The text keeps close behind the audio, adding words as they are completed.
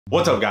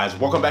What's up guys,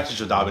 welcome back to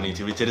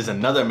JodabeniTV. Today is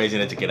another amazing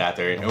day to get out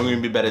there and we're gonna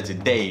be better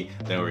today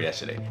than we were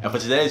yesterday. And for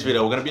today's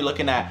video, we're gonna be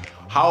looking at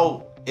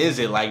how is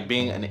it like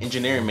being an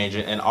engineering major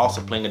and also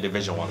playing a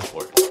Division I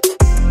sport.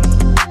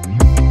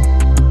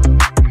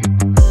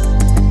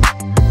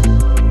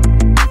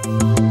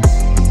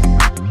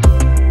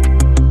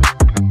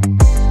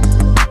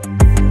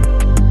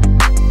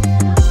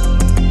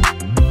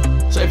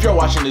 So if you're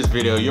watching this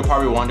video, you're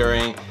probably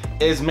wondering,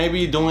 is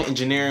maybe doing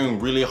engineering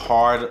really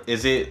hard?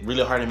 Is it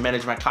really hard to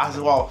manage my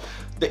classes? Well,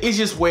 the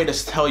easiest way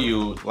to tell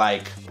you,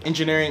 like,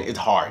 engineering is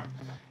hard.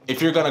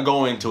 If you're gonna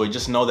go into it,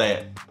 just know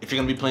that if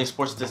you're gonna be playing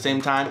sports at the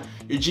same time,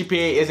 your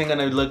GPA isn't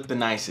gonna look the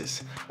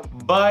nicest.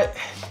 But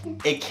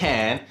it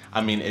can. I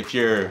mean, if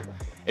you're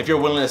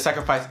willing to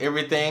sacrifice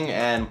everything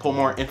and put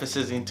more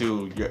emphasis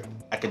into your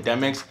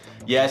academics,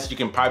 yes, you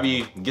can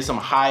probably get some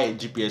high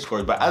GPA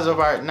scores. But as of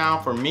right now,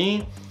 for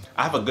me,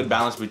 I have a good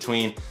balance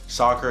between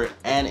soccer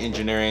and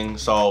engineering.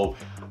 So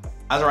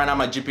as of right now,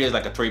 my GPA is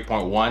like a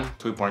 3.1,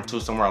 3.2,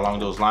 somewhere along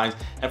those lines.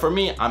 And for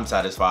me, I'm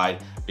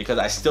satisfied because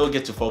I still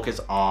get to focus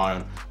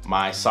on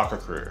my soccer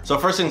career. So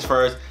first things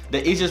first,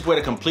 the easiest way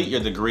to complete your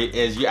degree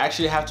is you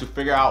actually have to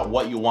figure out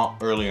what you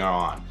want earlier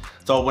on.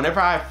 So whenever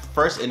I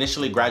first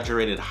initially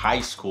graduated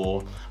high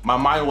school, my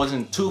mind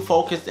wasn't too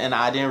focused and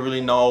I didn't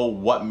really know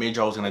what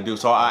major I was gonna do.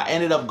 So I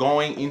ended up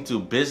going into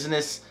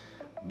business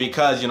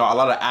because, you know, a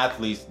lot of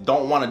athletes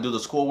don't want to do the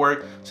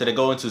schoolwork, so they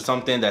go into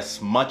something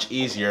that's much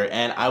easier,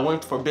 and I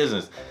went for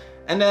business.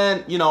 And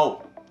then, you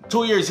know,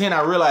 2 years in,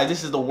 I realized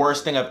this is the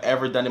worst thing I've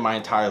ever done in my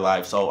entire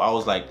life. So I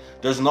was like,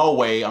 there's no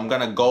way I'm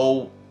gonna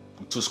go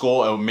to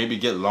school and maybe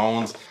get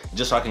loans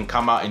just so I can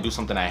come out and do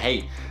something I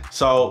hate.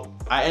 So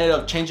I ended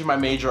up changing my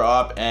major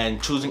up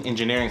and choosing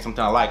engineering,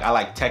 something I like. I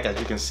like tech, as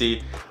you can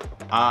see.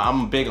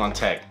 I'm big on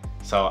tech,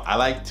 so I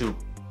like to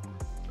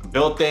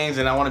build things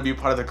and I want to be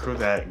part of the crew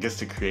that gets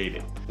to create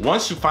it.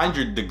 Once you find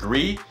your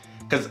degree,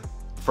 because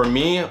for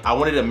me, I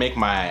wanted to make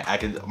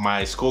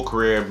my school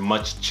career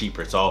much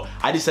cheaper. So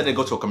I decided to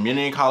go to a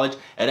community college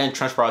and then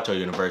transfer out to a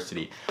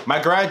university.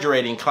 My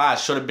graduating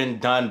class should have been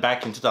done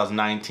back in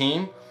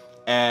 2019.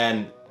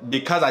 And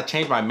because I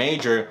changed my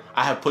major,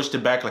 I have pushed it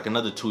back like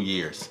another 2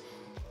 years.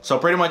 So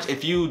pretty much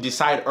if you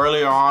decide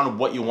earlier on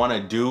what you want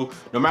to do,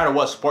 no matter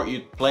what sport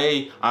you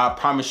play, I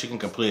promise you can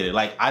complete it.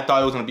 Like, I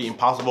thought it was going to be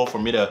impossible for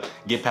me to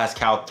get past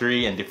Cal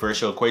 3 and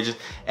differential equations.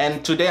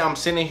 And today I'm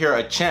sitting here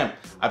a champ.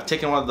 I've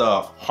taken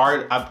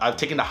I've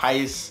taken the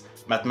highest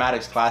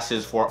mathematics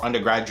classes for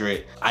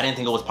undergraduate. I didn't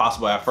think it was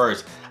possible at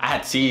first. I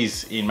had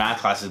C's in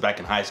math classes back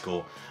in high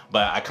school,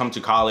 but I come to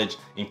college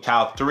in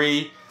Cal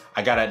 3.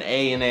 I got an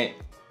A in it.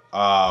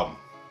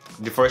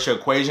 Differential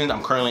equations,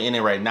 I'm currently in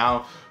it right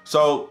now.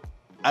 So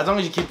as long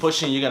as you keep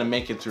pushing, you're gonna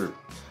make it through.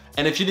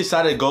 And if you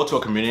decide to go to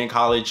a community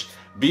college,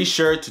 be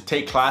sure to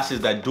take classes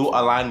that do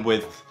align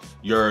with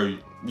your,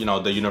 you know,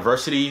 the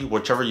university,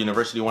 whichever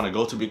university you wanna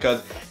go to,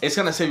 because it's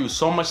gonna save you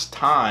so much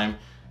time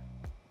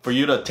for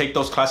you to take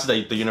those classes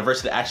that the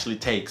university actually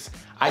takes.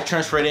 I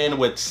transferred in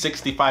with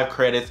 65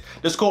 credits.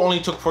 The school only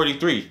took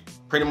 43,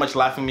 pretty much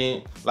laughing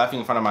in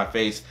front of my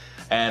face.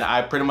 And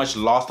I pretty much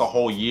lost a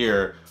whole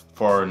year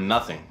for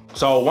nothing.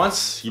 So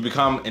once you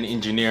become an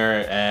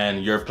engineer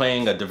and you're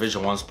playing a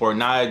Division I sport,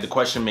 now the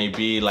question may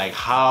be like,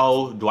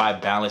 how do I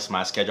balance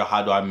my schedule?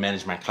 How do I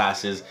manage my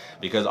classes?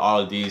 Because all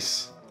of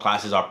these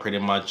classes are pretty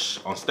much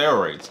on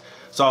steroids.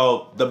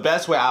 So the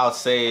best way I would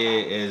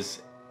say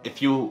is,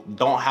 if you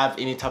don't have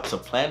any types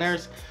of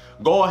planners,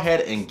 go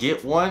ahead and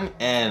get one.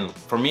 And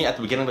for me, at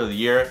the beginning of the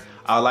year,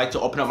 I like to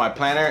open up my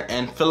planner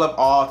and fill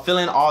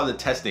in all the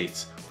test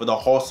dates for the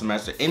whole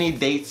semester. Any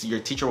dates your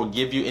teacher will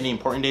give you, any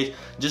important dates,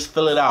 just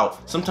fill it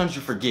out. Sometimes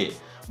you forget,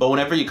 but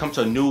whenever you come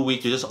to a new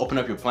week, you just open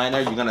up your planner,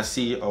 you're gonna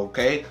see,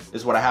 okay,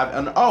 this is what I have,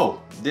 and oh,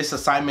 this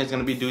assignment is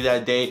gonna be due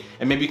that day,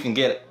 and maybe you can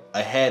get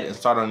ahead and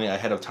start on it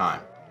ahead of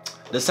time.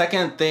 The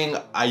second thing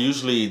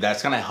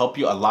that's gonna help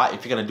you a lot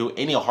if you're gonna do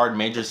any hard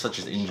majors such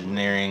as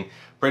engineering,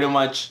 pretty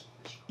much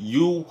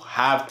you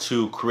have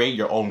to create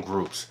your own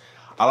groups.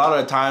 A lot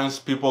of the times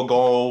people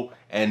go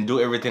and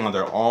do everything on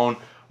their own,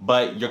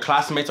 but your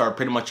classmates are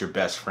pretty much your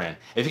best friend.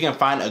 If you can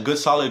find a good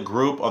solid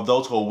group of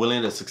those who are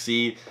willing to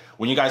succeed,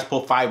 when you guys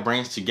put 5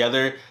 brains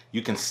together,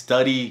 you can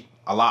study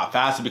a lot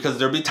faster, because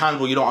there'll be times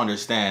where you don't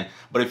understand.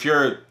 But if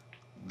you're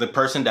the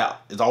person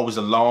that is always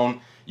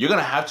alone, you're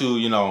gonna have to,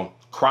 you know,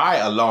 cry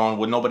alone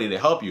with nobody to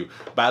help you.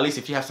 But at least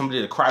if you have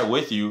somebody to cry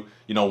with you,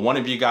 you know, one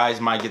of you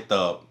guys might get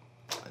the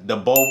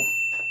bulb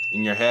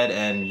in your head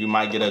and you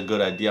might get a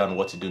good idea on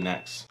what to do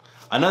next.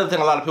 Another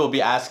thing a lot of people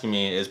be asking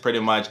me is pretty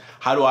much,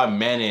 how do I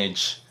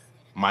manage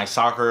my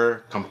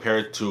soccer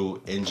compared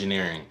to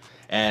engineering?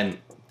 And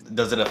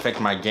does it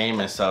affect my game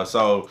and stuff?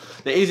 So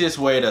the easiest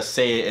way to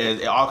say it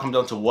is, it all comes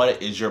down to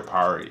what is your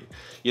priority.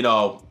 You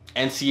know,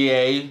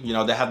 NCAA, you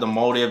know, they have the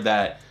motive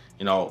that,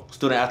 you know,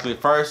 student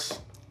athlete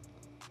first,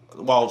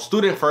 well,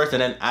 student first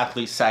and then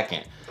athlete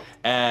second.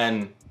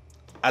 And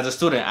as a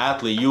student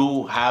athlete,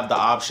 you have the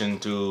option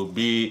to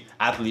be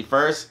athlete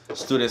first,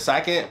 student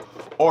second,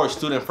 or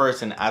student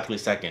first and athlete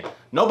second.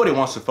 Nobody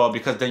wants to fail,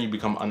 because then you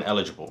become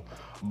ineligible.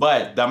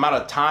 But the amount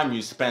of time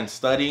you spend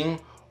studying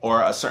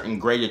or a certain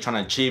grade you're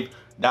trying to achieve,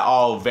 that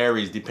all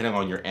varies depending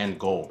on your end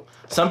goal.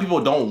 Some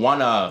people don't want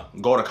to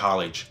go to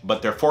college,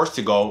 but they're forced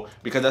to go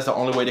because that's the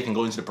only way they can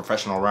go into the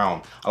professional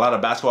realm. A lot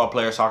of basketball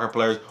players, soccer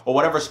players, or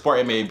whatever sport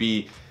it may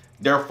be,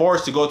 they're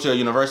forced to go to a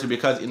university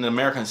because in the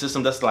American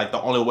system, that's like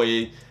the only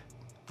way,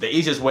 the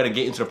easiest way to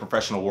get into the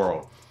professional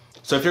world.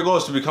 So if your goal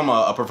is to become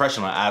a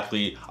professional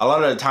athlete, a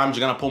lot of the times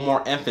you're gonna put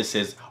more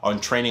emphasis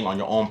on training on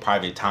your own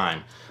private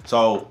time.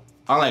 So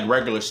unlike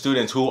regular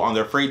students who on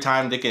their free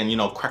time, they can, you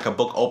know, crack a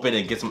book open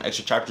and get some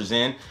extra chapters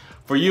in.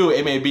 For you,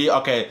 it may be,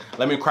 okay,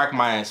 let me crack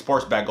my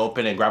sports bag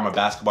open and grab my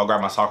basketball,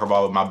 grab my soccer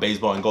ball, my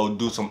baseball, and go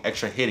do some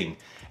extra hitting.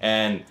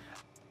 And,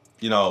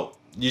 you know,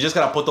 you just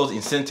gotta put those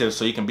incentives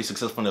so you can be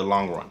successful in the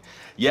long run.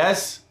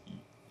 Yes,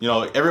 you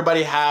know,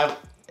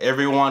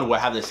 everyone will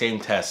have the same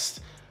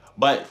test.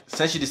 But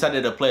since you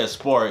decided to play a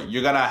sport,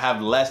 you're gonna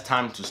have less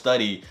time to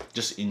study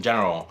just in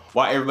general.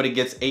 While everybody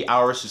gets 8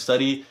 hours to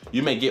study,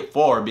 you may get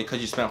 4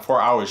 because you spent 4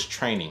 hours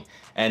training.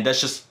 And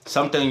that's just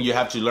something you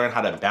have to learn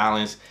how to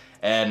balance.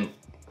 And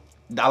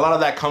a lot of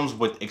that comes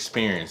with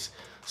experience.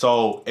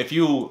 So if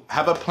you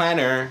have a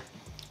planner,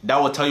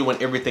 that will tell you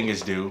when everything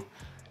is due.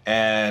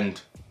 And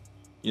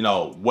you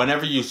know,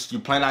 whenever you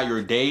plan out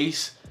your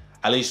days,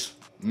 at least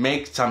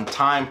make some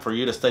time for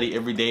you to study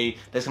every day.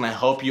 That's gonna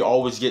help you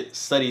always get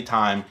study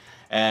time.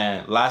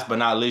 And last but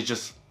not least,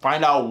 just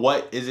find out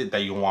what is it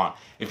that you want.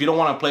 If you don't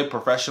want to play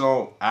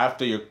professional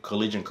after your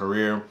collegiate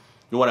career,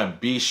 you want to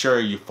be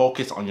sure you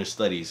focus on your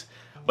studies.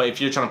 But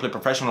if you're trying to play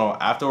professional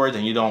afterwards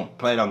and you don't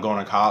plan on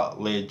going to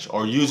college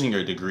or using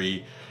your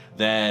degree,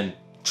 then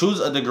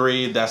choose a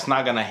degree that's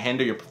not gonna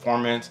hinder your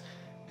performance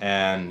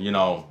and, you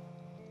know,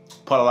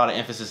 put a lot of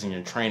emphasis in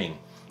your training.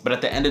 But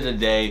at the end of the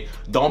day,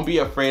 don't be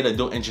afraid to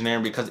do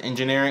engineering, because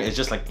engineering is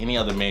just like any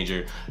other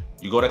major.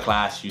 You go to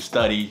class, you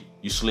study,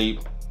 you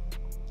sleep,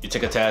 you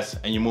take a test,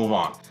 and you move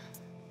on.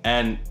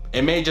 And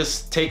it may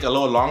just take a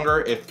little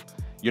longer if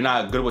you're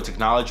not good with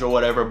technology or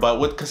whatever, but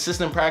with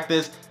consistent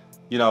practice,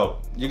 you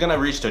know, you're gonna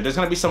reach there. There's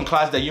gonna be some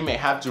class that you may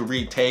have to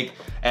retake,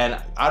 and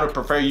I would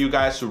prefer you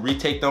guys to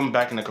retake them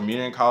back in the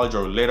community college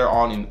or later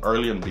on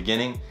early in the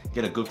beginning,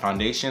 get a good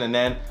foundation, and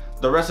then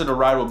the rest of the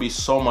ride will be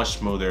so much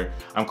smoother.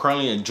 I'm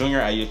currently a junior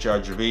at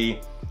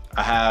Utrgv.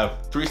 I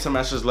have 3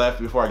 semesters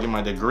left before I get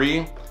my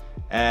degree,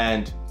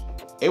 and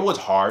it was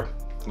hard.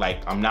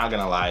 Like, I'm not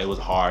gonna lie, it was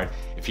hard.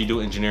 If you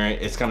do engineering,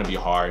 it's gonna be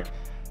hard.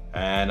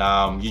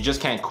 And you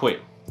just can't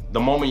quit. The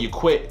moment you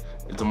quit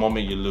is the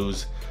moment you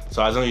lose.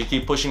 So as long as you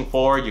keep pushing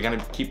forward, you're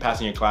gonna keep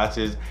passing your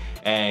classes,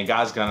 and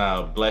God's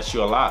gonna bless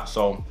you a lot.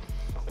 So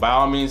by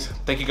all means,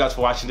 thank you guys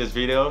for watching this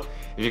video.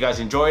 If you guys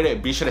enjoyed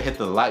it, be sure to hit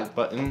the like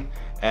button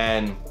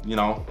and, you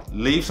know,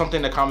 leave something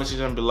in the comment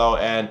section below.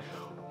 And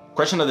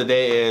question of the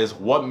day is,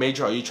 what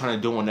major are you trying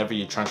to do whenever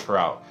you transfer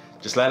out?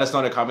 Just let us know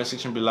in the comment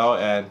section below,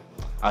 and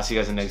I'll see you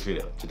guys in the next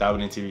video.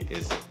 JodabeniTV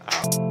is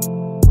out.